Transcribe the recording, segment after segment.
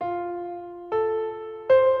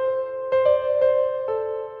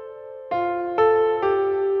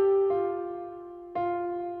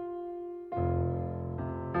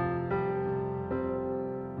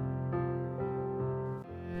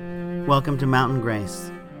Welcome to Mountain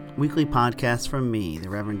Grace, weekly podcast from me, the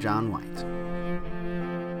Reverend John White.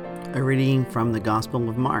 A reading from the Gospel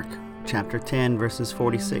of Mark, chapter 10, verses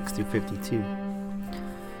 46 through 52.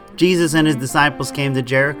 Jesus and his disciples came to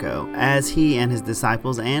Jericho. As he and his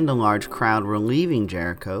disciples and a large crowd were leaving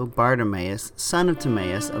Jericho, Bartimaeus, son of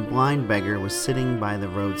Timaeus, a blind beggar, was sitting by the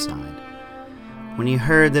roadside. When he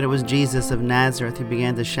heard that it was Jesus of Nazareth, he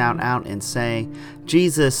began to shout out and say,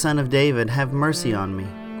 "Jesus, son of David, have mercy on me."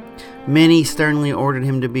 Many sternly ordered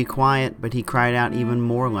him to be quiet, but he cried out even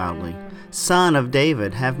more loudly, "Son of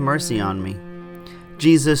David, have mercy on me."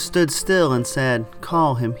 Jesus stood still and said,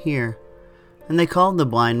 "Call him here." And they called the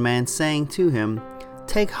blind man, saying to him,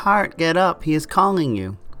 "Take heart, get up, he is calling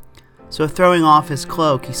you." So throwing off his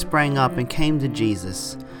cloak, he sprang up and came to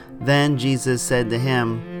Jesus. Then Jesus said to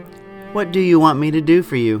him, "What do you want me to do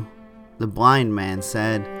for you?" The blind man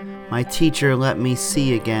said, "My teacher, let me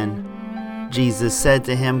see again." Jesus said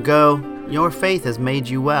to him, "Go, your faith has made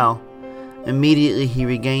you well." Immediately he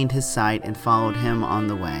regained his sight and followed him on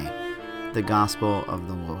the way. The Gospel of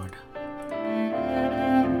the Lord.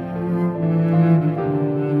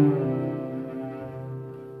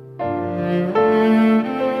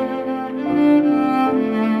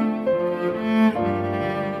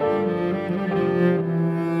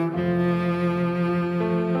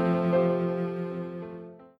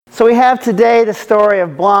 So we have today the story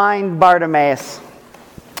of blind Bartimaeus.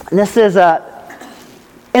 And this is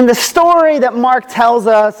in the story that Mark tells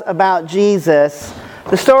us about Jesus,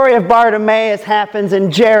 the story of Bartimaeus happens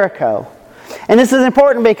in Jericho. And this is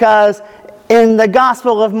important because in the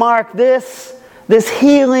Gospel of Mark, this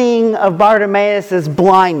healing of Bartimaeus'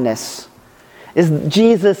 blindness is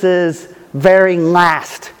Jesus' very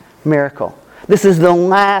last miracle. This is the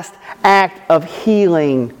last act of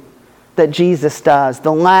healing that Jesus does,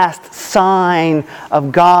 the last sign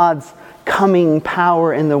of God's coming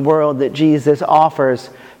power in the world that Jesus offers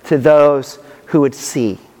to those who would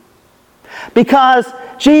see. Because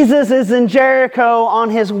Jesus is in Jericho on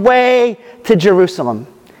his way to Jerusalem.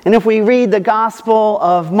 And if we read the Gospel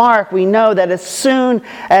of Mark, we know that as soon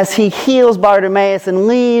as he heals Bartimaeus and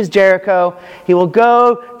leaves Jericho, he will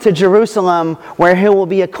go to Jerusalem, where he will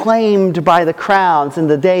be acclaimed by the crowds in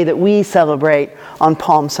the day that we celebrate on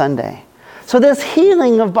Palm Sunday. So this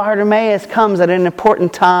healing of Bartimaeus comes at an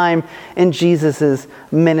important time in Jesus'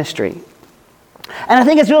 ministry. And I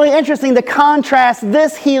think it's really interesting to contrast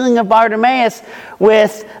this healing of Bartimaeus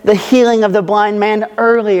with the healing of the blind man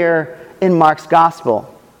earlier in Mark's Gospel.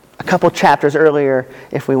 A couple chapters earlier,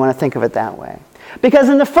 if we want to think of it that way. Because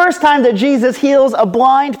in the first time that Jesus heals a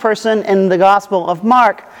blind person in the Gospel of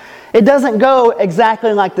Mark, it doesn't go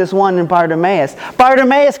exactly like this one in Bartimaeus.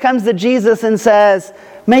 Bartimaeus comes to Jesus and says,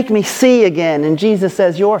 "Make me see again." And Jesus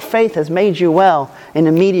says, "Your faith has made you well." And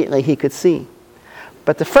immediately he could see.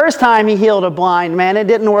 But the first time he healed a blind man, it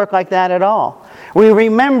didn't work like that at all. We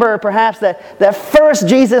remember perhaps that first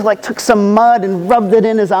Jesus took some mud and rubbed it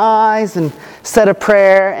in his eyes and said a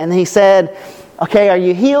prayer. And he said, "Okay, are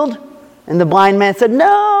you healed?" And the blind man said,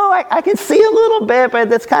 "No, I can see a little bit,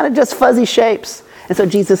 but it's kind of just fuzzy shapes." And so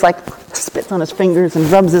Jesus spits on his fingers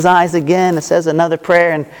and rubs his eyes again and says another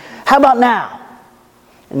prayer. And "How about now?"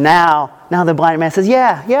 And now the blind man says,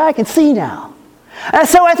 yeah, I can see now. And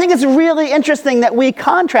so I think it's really interesting that we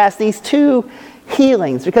contrast these two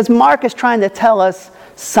healings, because Mark is trying to tell us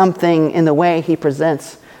something in the way he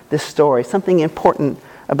presents this story, something important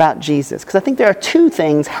about Jesus. Because I think there are two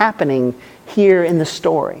things happening here in the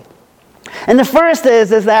story. And the first is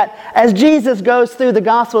that as Jesus goes through the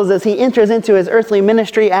Gospels, as he enters into his earthly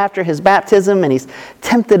ministry after his baptism, and he's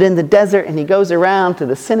tempted in the desert, and he goes around to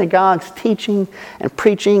the synagogues teaching and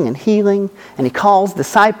preaching and healing, and he calls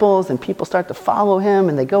disciples, and people start to follow him,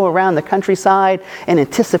 and they go around the countryside in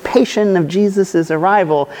anticipation of Jesus'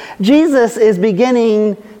 arrival. Jesus is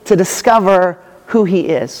beginning to discover who he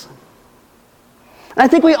is. And I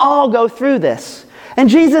think we all go through this. And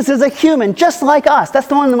Jesus is a human, just like us. That's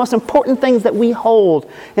one of the most important things that we hold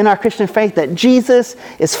in our Christian faith, that Jesus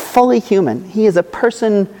is fully human. He is a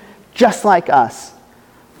person just like us,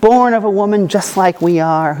 born of a woman just like we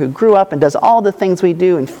are, who grew up and does all the things we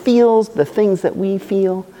do and feels the things that we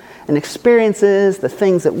feel and experiences the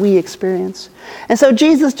things that we experience. And so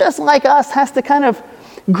Jesus, just like us, has to kind of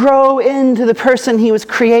grow into the person he was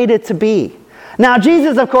created to be. Now,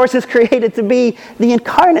 Jesus, of course, is created to be the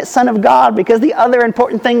incarnate Son of God, because the other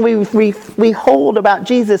important thing we hold about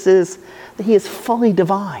Jesus is that he is fully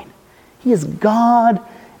divine. He is God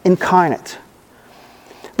incarnate.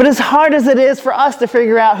 But as hard as it is for us to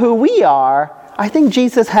figure out who we are, I think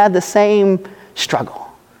Jesus had the same struggle.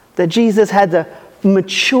 That Jesus had to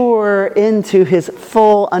mature into his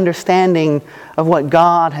full understanding of what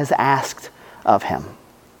God has asked of him.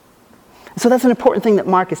 So that's an important thing that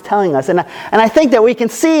Mark is telling us. And I think that we can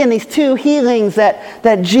see in these two healings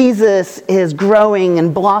that Jesus is growing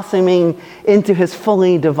and blossoming into his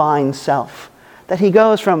fully divine self. That he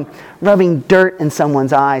goes from rubbing dirt in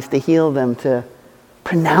someone's eyes to heal them to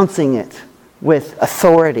pronouncing it with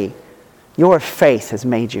authority. Your faith has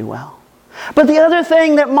made you well. But the other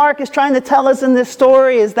thing that Mark is trying to tell us in this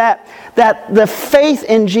story is that the faith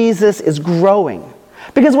in Jesus is growing.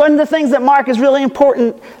 Because one of the things that Mark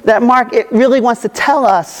really wants to tell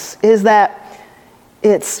us is that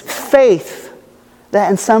it's faith that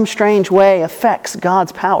in some strange way affects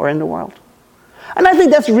God's power in the world. And I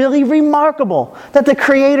think that's really remarkable, that the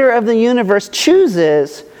creator of the universe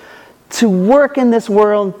chooses to work in this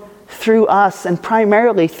world through us and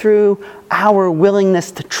primarily through our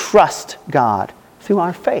willingness to trust God, through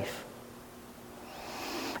our faith.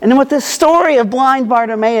 And then what this story of blind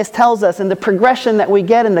Bartimaeus tells us and the progression that we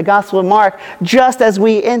get in the Gospel of Mark, just as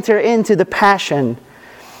we enter into the Passion,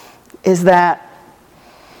 is that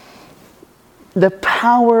the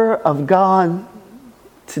power of God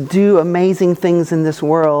to do amazing things in this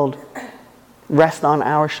world rests on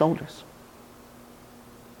our shoulders.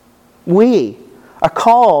 We are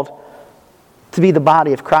called to be the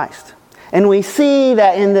body of Christ. And we see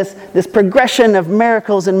that in this progression of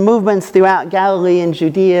miracles and movements throughout Galilee and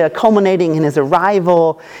Judea, culminating in his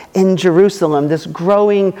arrival in Jerusalem, this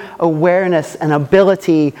growing awareness and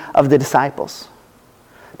ability of the disciples.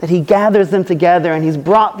 That he gathers them together and he's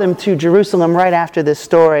brought them to Jerusalem right after this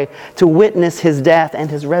story to witness his death and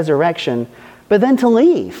his resurrection, but then to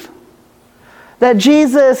leave. That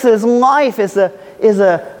Jesus' life is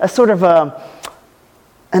a sort of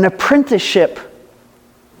an apprenticeship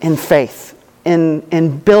in faith,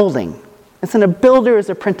 in building. It's a builder's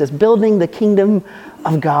apprentice, building the kingdom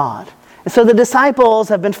of God. And so the disciples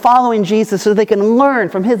have been following Jesus so they can learn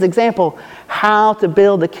from his example how to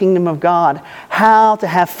build the kingdom of God, how to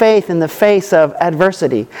have faith in the face of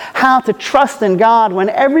adversity, how to trust in God when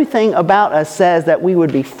everything about us says that we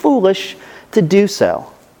would be foolish to do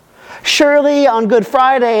so. Surely on Good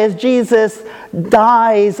Friday, as Jesus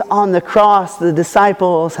dies on the cross, the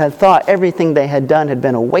disciples had thought everything they had done had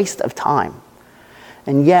been a waste of time.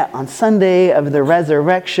 And yet on Sunday of the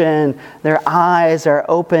resurrection, their eyes are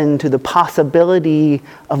open to the possibility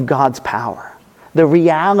of God's power. The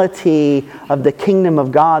reality of the kingdom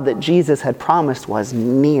of God that Jesus had promised was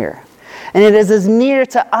near. And it is as near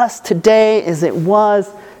to us today as it was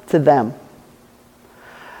to them.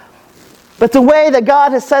 But the way that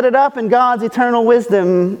God has set it up in God's eternal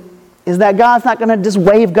wisdom is that God's not going to just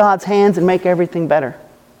wave God's hands and make everything better.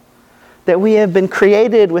 That we have been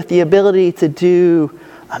created with the ability to do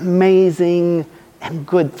amazing and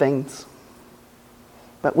good things.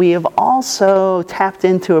 But we have also tapped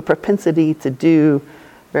into a propensity to do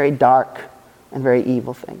very dark and very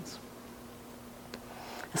evil things.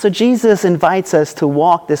 So Jesus invites us to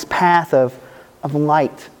walk this path of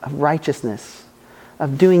light, of righteousness,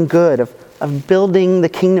 of doing good, of building the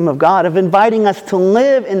kingdom of God, of inviting us to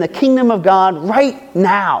live in the kingdom of God right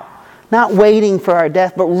now. Not waiting for our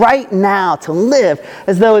death, but right now to live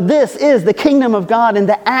as though this is the kingdom of God and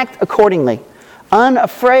to act accordingly,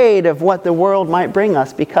 unafraid of what the world might bring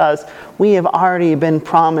us because we have already been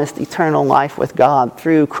promised eternal life with God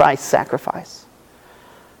through Christ's sacrifice.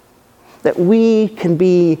 That we can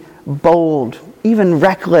be bold, even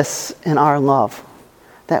reckless in our love.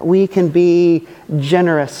 That we can be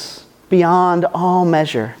generous beyond all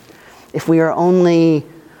measure if we are only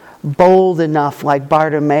bold enough, like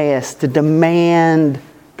Bartimaeus, to demand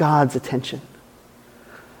God's attention.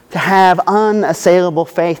 To have unassailable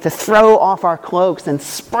faith, to throw off our cloaks and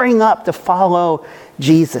spring up to follow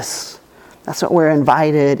Jesus. That's what we're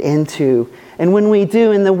invited into. And when we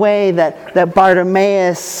do in the way that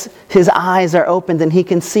Bartimaeus, his eyes are opened and he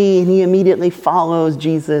can see and he immediately follows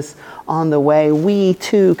Jesus on the way, we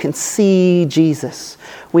too can see Jesus.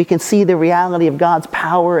 We can see the reality of God's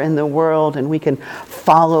power in the world and we can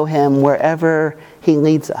follow him wherever he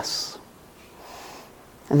leads us.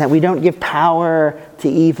 And that we don't give power to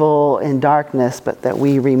evil and darkness, but that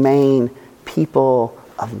we remain people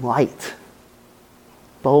of light.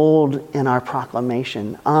 Bold in our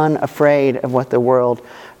proclamation, unafraid of what the world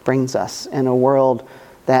brings us in a world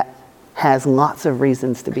that has lots of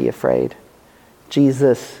reasons to be afraid.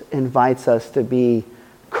 Jesus invites us to be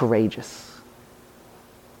courageous,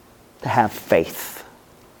 to have faith.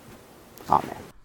 Amen.